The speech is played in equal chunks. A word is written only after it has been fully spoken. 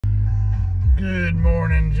Good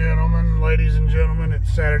morning, gentlemen, ladies and gentlemen.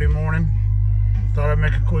 It's Saturday morning. Thought I'd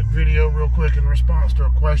make a quick video real quick in response to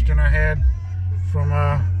a question I had from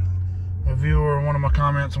a viewer in one of my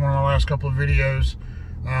comments in one of my last couple of videos.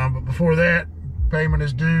 But before that, payment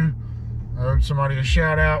is due. I owed somebody a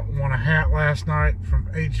shout out. Won a hat last night from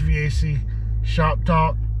HVAC Shop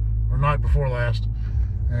Talk, or night before last.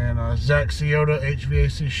 And Zach Ciota,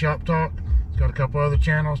 HVAC Shop Talk. He's got a couple other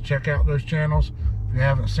channels. Check out those channels if you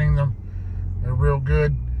haven't seen them. They're real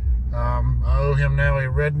good. I owe him now a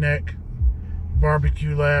Redneck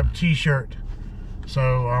Barbecue Lab t-shirt.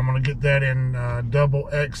 So I'm going to get that in double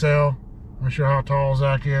XL. I'm not sure how tall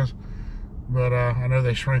Zach is, but I know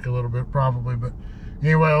they shrink a little bit probably. But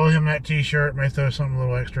anyway, I owe him that t-shirt. May throw something a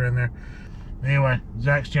little extra in there. Anyway,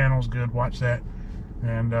 Zach's channel is good. Watch that.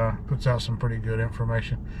 And puts out some pretty good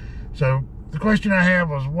information. So the question I have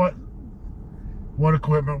was, what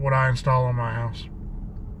equipment would I install on my house?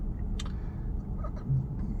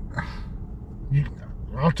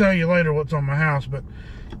 I'll tell you later what's on my house, but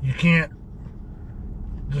you can't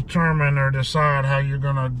determine or decide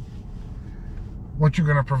what you're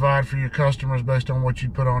gonna provide for your customers based on what you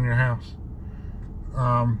put on your house.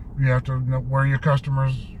 You have to know where your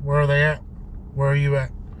customers, where are they at? Where are you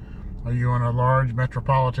at? Are you in a large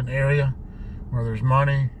metropolitan area where there's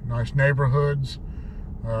money, nice neighborhoods,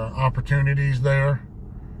 opportunities there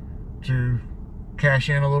to cash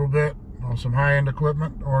in a little bit on some high-end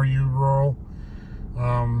equipment? Or are you rural,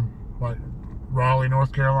 like Raleigh,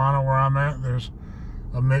 North Carolina, where I'm at? There's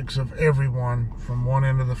a mix of everyone from one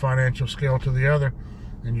end of the financial scale to the other,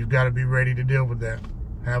 and you've got to be ready to deal with that.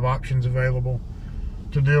 Have options available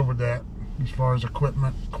to deal with that as far as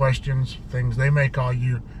equipment, questions, things they may call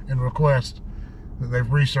you and request that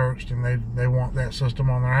they've researched and they want that system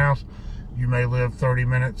on their house. You may live 30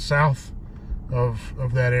 minutes south of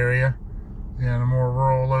that area in a more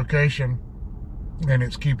rural location, and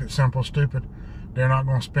it's keep it simple, stupid. They're not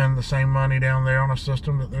going to spend the same money down there on a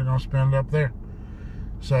system that they're going to spend up there.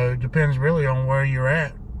 So it depends really on where you're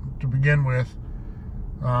at to begin with.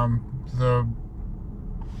 I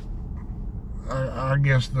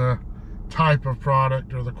guess the type of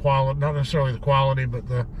product or the quality, not necessarily the quality, but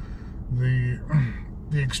the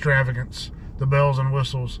extravagance, the bells and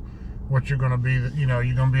whistles, what you're going to be, you're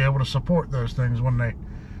going to be able to support those things when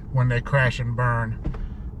they crash and burn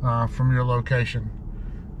from your location.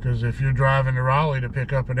 Because if you're driving to Raleigh to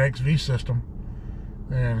pick up an XV system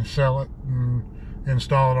and sell it and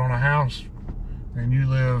install it on a house, and you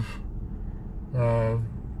live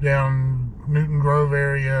down Newton Grove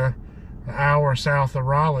area, an hour south of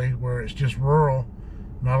Raleigh, where it's just rural,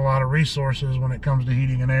 not a lot of resources when it comes to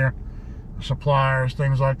heating and air, suppliers,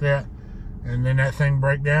 things like that, and then that thing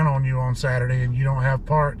break down on you on Saturday and you don't have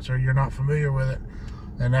parts or you're not familiar with it,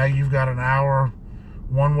 and now you've got an hour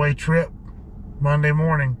one-way trip Monday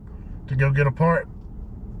morning to go get a part.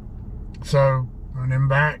 So, and then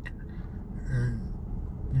back,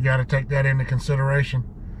 you got to take that into consideration.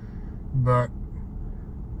 But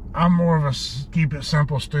I'm more of a keep it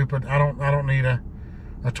simple, stupid. I don't need a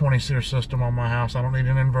 20-SEER system on my house. I don't need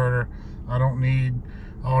an inverter. I don't need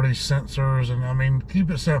all these sensors. And I mean, keep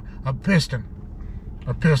it simple. A piston.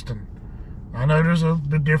 I know there's a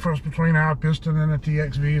big difference between a piston and a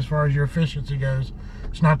TXV as far as your efficiency goes.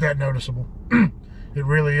 It's not that noticeable. It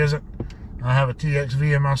really isn't. I have a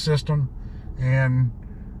TXV in my system, and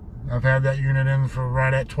I've had that unit in for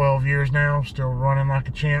right at 12 years now, still running like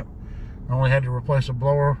a champ. I only had to replace a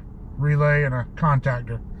blower relay and a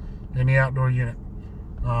contactor in the outdoor unit.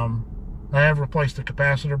 I have replaced the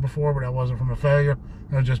capacitor before, but that wasn't from a failure.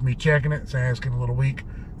 That was just me checking it, saying it's getting a little weak,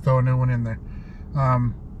 throw a new one in there.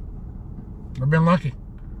 I've been lucky.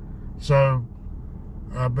 So,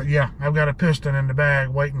 but yeah, I've got a piston in the bag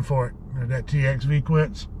waiting for it. If that TXV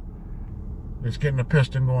quits, it's getting a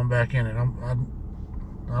piston going back in it. I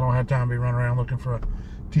don't have time to be running around looking for a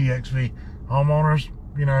TXV. Homeowners,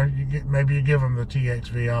 maybe you give them the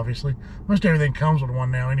TXV, obviously. Most everything comes with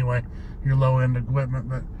one now anyway, your low-end equipment.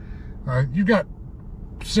 But you've got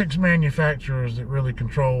 6 manufacturers that really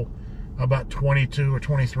control about 22 or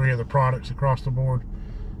 23 of the products across the board.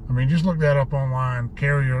 I mean, just look that up online,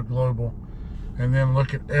 Carrier Global, and then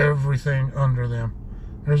look at everything under them.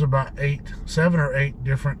 There's about 7 or 8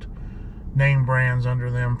 different name brands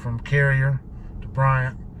under them, from Carrier to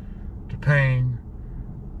Bryant to Payne,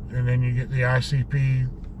 and then you get the ICP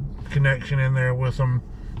connection in there with them,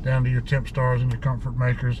 down to your Temp Stars and your Comfort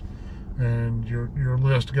Makers, and your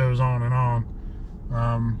list goes on and on.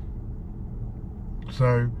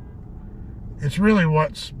 So it's really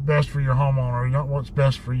what's best for your homeowner, not what's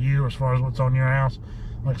best for you as far as what's on your house.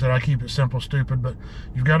 Like I said, I keep it simple, stupid, but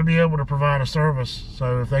you've got to be able to provide a service.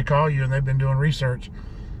 So if they call you and they've been doing research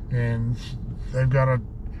and they've got to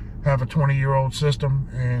have a 20-year-old system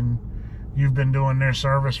and you've been doing their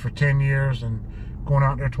service for 10 years and going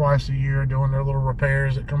out there twice a year doing their little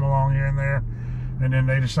repairs that come along here and there, and then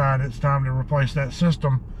they decide it's time to replace that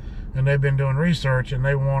system, and they've been doing research and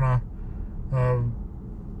they want a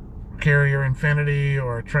Carrier Infinity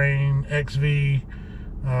or a Train XV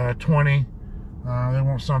 20. They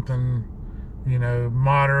want something, you know,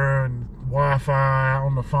 modern, Wi-Fi,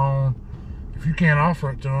 on the phone. If you can't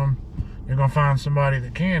offer it to them, you're gonna find somebody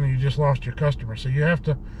that can, and you just lost your customer. So you have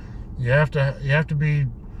to be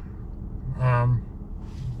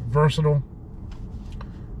versatile.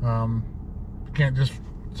 You can't just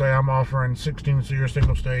say I'm offering 16-seer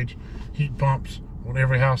single stage heat pumps on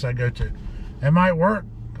every house I go to. It might work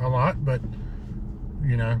a lot, but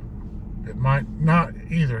you know, it might not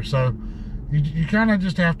either. So you kind of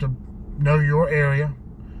just have to know your area,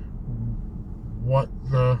 what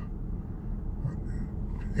the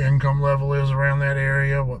income level is around that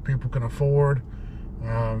area, what people can afford.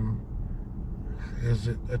 Is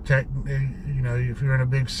it a you know, if you're in a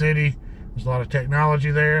big city, there's a lot of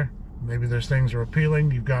technology there. Maybe those things are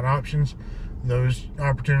appealing. You've got options. Those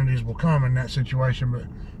opportunities will come in that situation. But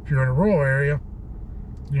if you're in a rural area,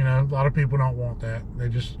 you know, a lot of people don't want that. They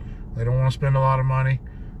don't want to spend a lot of money.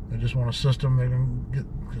 They just want a system they can get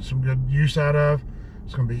some good use out of.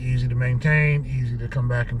 It's going to be easy to maintain, easy to come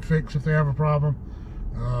back and fix if they have a problem.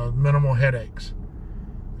 Minimal headaches.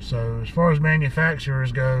 So as far as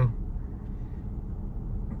manufacturers go,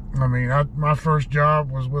 I mean, my first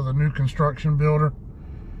job was with a new construction builder,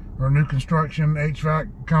 or a new construction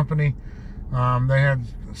HVAC company. They had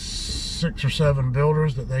 6 or 7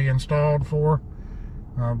 builders that they installed for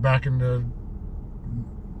back in the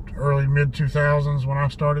early mid-2000s when I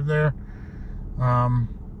started there.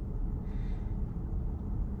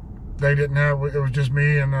 They didn't have, it was just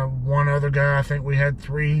me and one other guy. I think we had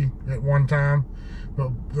 3 at one time,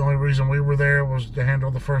 but the only reason we were there was to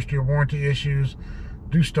handle the first-year warranty issues,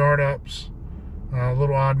 do startups,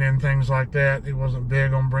 little odd end things like that. He wasn't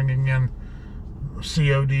big on bringing in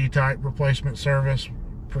COD type replacement service,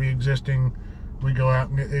 pre-existing. We go out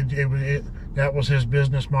and that was his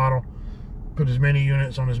business model. Put as many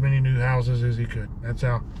units on as many new houses as he could. That's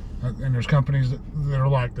how. And there's companies that are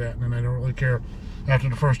like that, and they don't really care. After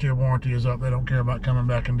the first year warranty is up, they don't care about coming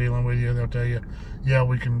back and dealing with you. They'll tell you, yeah,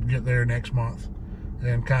 we can get there next month,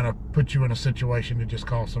 and kind of put you in a situation to just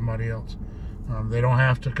call somebody else. They don't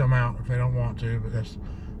have to come out if they don't want to, but that's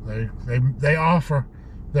they offer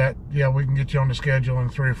that. Yeah, we can get you on the schedule in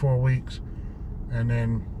 3 or 4 weeks, and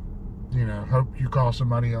then, you know, hope you call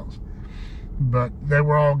somebody else. But they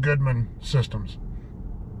were all Goodman systems,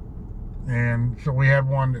 and so we had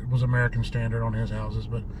one that was American Standard on his houses,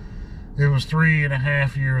 but it was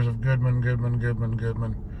 3.5 years of Goodman,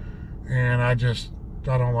 and I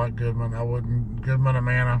don't like Goodman. I wouldn't. Goodman,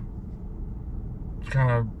 Amana, it's kind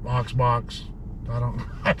of box. I don't,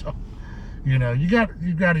 you know, you've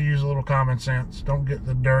got to use a little common sense. Don't get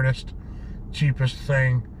the dirtiest, cheapest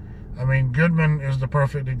thing. I mean, Goodman is the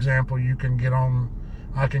perfect example. You can get on,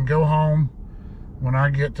 I can go home when I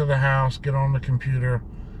get to the house, get on the computer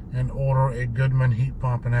and order a Goodman heat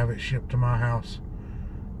pump and have it shipped to my house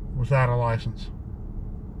without a license.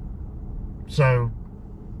 So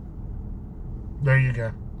there you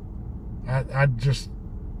go. I just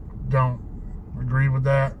don't agree with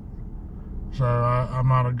that. So I'm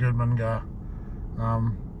not a Goodman guy.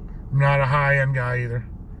 I'm not a high-end guy either.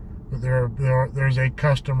 But there's a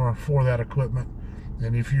customer for that equipment,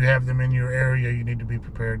 and if you have them in your area, you need to be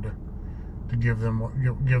prepared to give them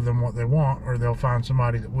what they want, or they'll find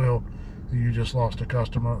somebody that will. You just lost a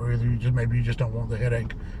customer, or either maybe you just don't want the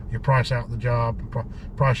headache. You price out the job,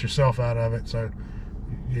 price yourself out of it. So,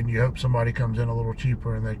 and you hope somebody comes in a little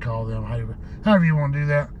cheaper, and they call them. However you want to do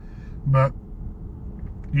that, but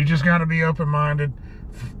you just got to be open-minded.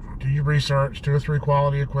 Do your research. 2 or 3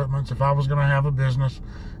 quality equipments. If I was going to have a business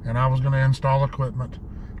and I was going to install equipment,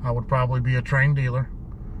 I would probably be a Train dealer.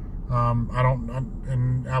 And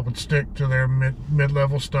I would stick to their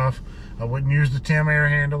mid-level stuff. I wouldn't use the TEM air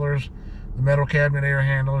handlers, the metal cabinet air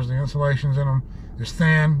handlers. The insulations in them is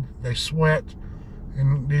thin. They sweat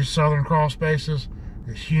in these southern crawl spaces.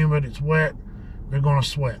 It's humid. It's wet. They're going to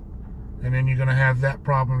sweat, and then you're going to have that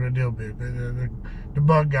problem to deal with. The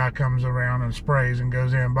bug guy comes around and sprays and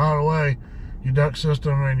goes in. By the way, your duct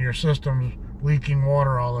system and your system's leaking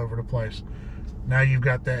water all over the place. Now you've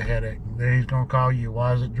got that headache. Then he's going to call you.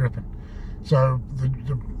 Why is it dripping? So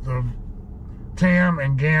the TAM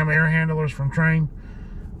and GAM air handlers from Train,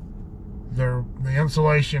 The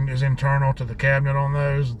insulation is internal to the cabinet on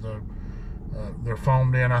those. They're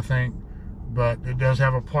foamed in, I think, but it does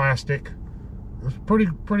have a plastic, it's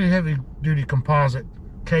pretty heavy duty composite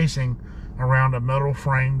casing around a metal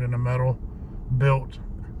framed and a metal built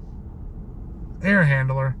air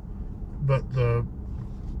handler. But the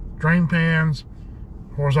drain pans,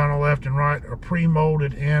 horizontal left and right, are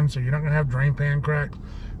pre-molded in, so you're not going to have drain pan cracks.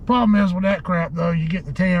 Problem is with that crap, though, you get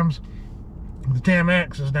the TAMs. The TAM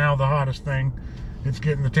X is now the hottest thing. It's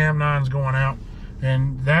getting the TAM 9s going out,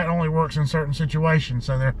 and that only works in certain situations.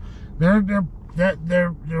 So they're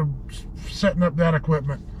setting up that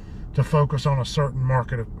equipment to focus on a certain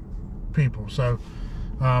market of people. So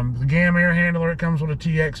the GAM air handler, it comes with a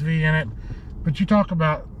TXV in it. But you talk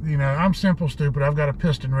about, you know, I'm simple stupid. I've got a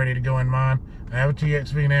piston ready to go in mine. I have a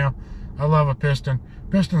TXV now. I love a piston.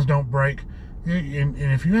 Pistons don't break. And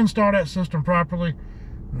if you install that system properly,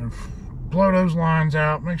 blow those lines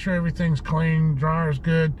out, make sure everything's clean, dryer's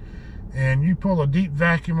good, and you pull a deep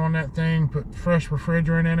vacuum on that thing, put fresh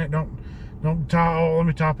refrigerant in it. Don't let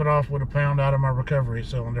me top it off with a pound out of my recovery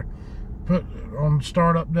cylinder. Put on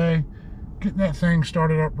startup day, get that thing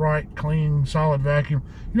started up right, clean, solid vacuum.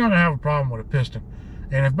 You're not gonna have a problem with a piston.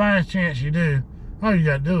 And if by any chance you do, all you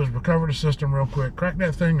gotta do is recover the system real quick, crack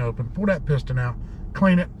that thing open, pull that piston out,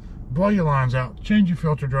 clean it, blow your lines out, change your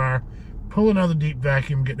filter dryer, pull another deep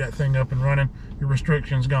vacuum, get that thing up and running, your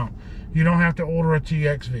restriction's gone. You don't have to order a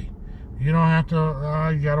TXV. You don't have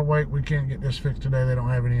to, you gotta wait, we can't get this fixed today, they don't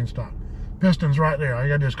have any in stock. Piston's right there, all you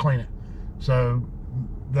gotta do is clean it. So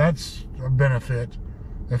that's a benefit.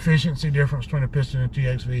 Efficiency difference between a piston and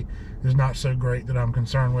TXV is not so great that I'm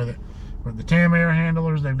concerned with it. But the TAM air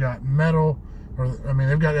handlers, they've got metal,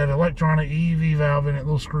 they've got that electronic EV valve in it,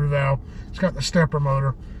 little screw valve. It's got the stepper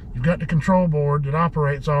motor. You've got the control board that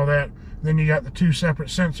operates all that. Then you got the two separate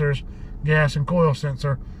sensors, gas and coil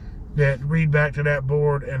sensor, that read back to that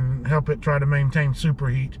board and help it try to maintain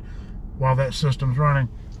superheat while that system's running.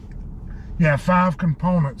 You have 5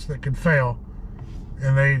 components that could fail,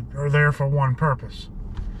 and they are there for one purpose.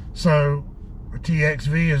 So a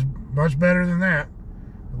TXV is much better than that.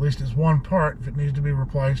 At least it's one part. If it needs to be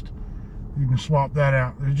replaced, you can swap that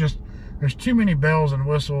out. There's too many bells and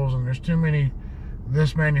whistles, and there's too many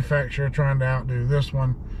this manufacturer trying to outdo this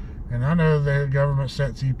one. And I know the government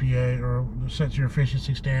sets EPA or sets your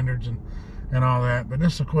efficiency standards and all that, but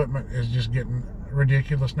this equipment is just getting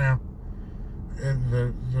ridiculous now.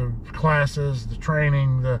 The classes, the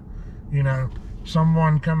training,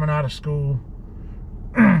 someone coming out of school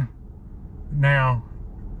now,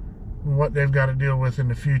 what they've got to deal with in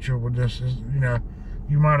the future with this is,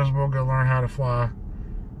 you might as well go learn how to fly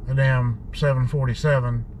a damn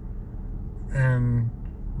 747 and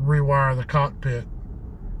rewire the cockpit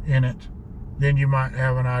in it. Then you might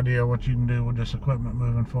have an idea what you can do with this equipment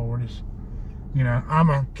moving forward. I'm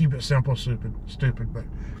a keep it simple stupid, but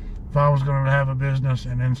if I was going to have a business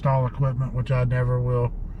and install equipment, which I never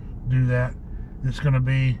will do that, it's going to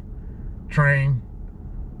be Trane,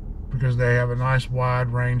 because they have a nice wide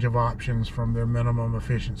range of options from their minimum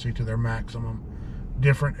efficiency to their maximum.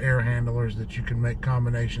 Different air handlers that you can make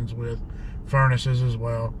combinations with, furnaces as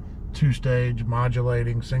well, 2-stage,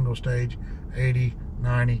 modulating, single stage, 80,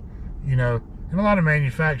 90, and a lot of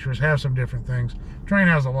manufacturers have some different things. Trane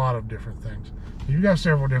has a lot of different things. So you've got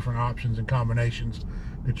several different options and combinations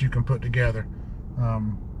that you can put together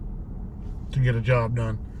to get a job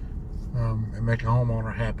done and make a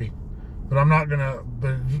homeowner happy. But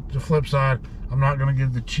the flip side, I'm not gonna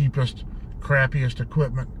give the cheapest, crappiest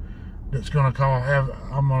equipment that's gonna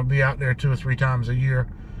I'm gonna be out there 2 or 3 times a year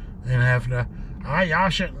and have to, I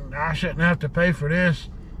shouldn't have to pay for this.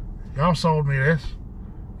 Y'all sold me this.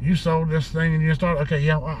 You sold this thing and you started, okay,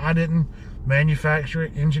 yeah, well, I didn't manufacture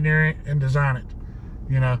it, engineer it, and design it.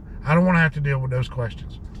 I don't want to have to deal with those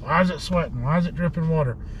questions. Why is it sweating? Why is it dripping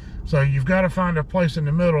water? So you've got to find a place in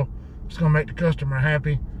the middle that's going to make the customer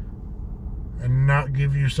happy and not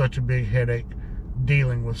give you such a big headache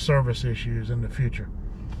dealing with service issues in the future.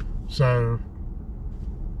 So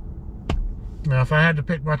now if I had to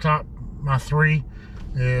pick my 3,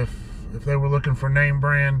 if they were looking for name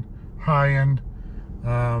brand, high end,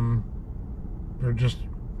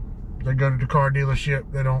 they go to the car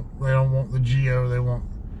dealership, they don't want the Geo, they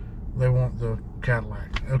want the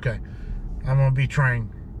Cadillac. Okay, I'm gonna be Trane.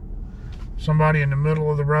 Somebody in the middle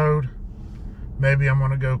of the road, maybe I'm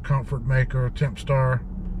gonna go Comfort Maker or Temp Star,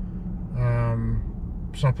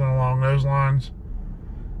 something along those lines.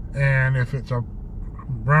 And if it's a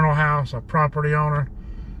rental house, a property owner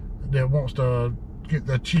that wants to get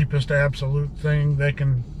the cheapest absolute thing they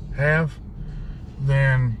can have,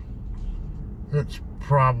 then it's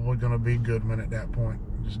probably going to be Goodman at that point.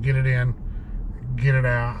 Just get it in, get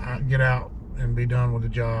out and be done with the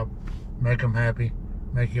job, make them happy,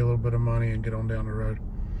 make you a little bit of money, and get on down the road.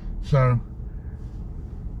 So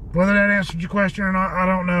whether that answered your question or not, I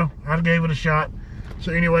don't know. I gave it a shot.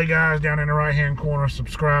 So anyway, guys, down in the right hand corner,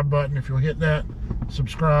 subscribe button. If you'll hit that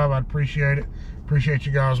subscribe, I'd appreciate it. Appreciate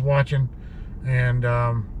you guys watching, and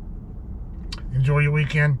enjoy your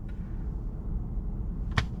weekend.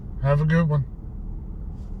 Have a good one.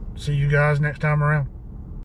 See you guys next time around.